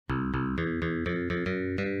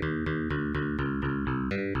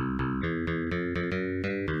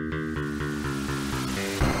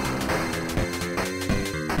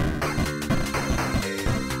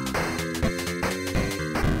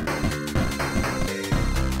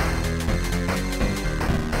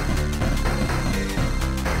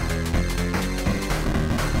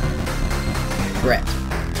Brett,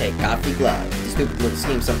 take off your gloves. The stupid little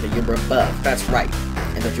scheme, something you're above. That's right.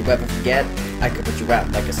 And don't you ever forget, I could put you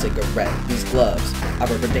out like a cigarette. These gloves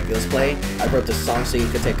are a ridiculous play. I wrote this song so you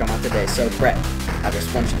could take them on today. So Brett, I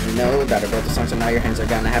just want you to know that I wrote the song, so now your hands are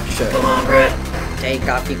gonna have to show. Come on, Brett. Take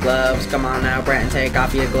off your gloves. Come on now, Brett, and take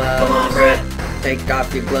off your gloves. Come on, Brett. Take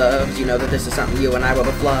off your gloves. You know that this is something you and I will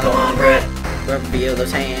love. Come on, Brett. Reveal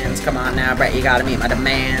those hands. Come on now, Brett, you gotta meet my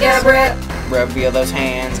demands. Yeah, Brett. Reveal those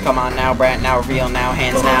hands. Come on now, Brett. Now reveal now,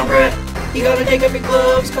 hands Come now. on, Brett. You gotta take off your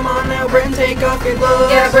gloves. Come on now, Brett, and take off your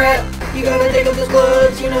gloves. Yeah, Brett. You gotta take off those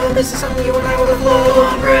gloves. You know this is something you and I will Come love.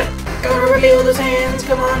 on, Brett. Gotta reveal those hands.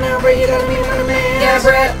 Come on now, Brett, you gotta meet my demands. Yeah,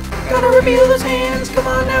 Brett. Gotta reveal those hands. Come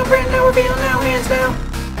on now, Brett. Now reveal now, hands now.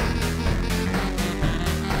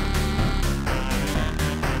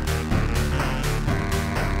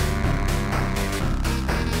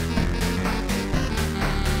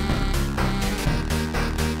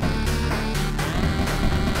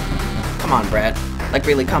 Come on, Brett. Like,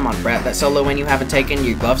 really, come on, Brett. That solo when you haven't taken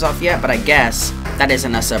your gloves off yet, but I guess that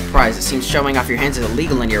isn't a surprise. It seems showing off your hands is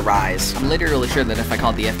illegal in your eyes. I'm literally sure that if I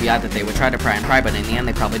called the FBI that they would try to pry and pry, but in the end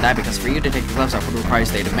they'd probably die, because for you to take your gloves off would require a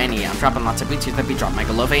state of mania. I'm dropping lots of beats here that be drop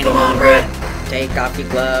megalovania. Come on, Brett. Take off your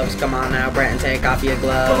gloves. Come on now, Brett, and take off your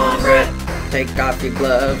gloves. Come on, Brett. Take off your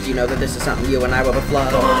gloves. You know that this is something you and I will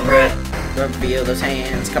love. Come on, Brett. Reveal those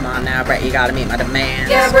hands. Come on now, Brett, you gotta meet my demands.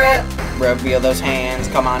 Yeah, Brett. Reveal those hands.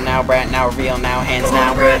 Come on now, Brett. Now reveal now, hands Come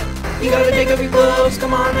now. on, Brett. You gotta take off your gloves.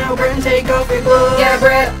 Come on now, Brett, and take off your gloves. Yeah,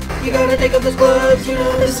 Brett. You gotta take off those gloves. You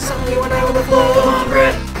know this is something you and I will love. Come on,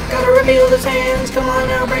 Brett. Gotta reveal those hands. Come on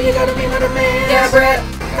now, Brett, you gotta meet my demands. Yeah, Brett.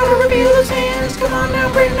 Gotta reveal those hands. Come on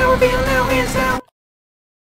now, Brett. Now reveal now, hands now.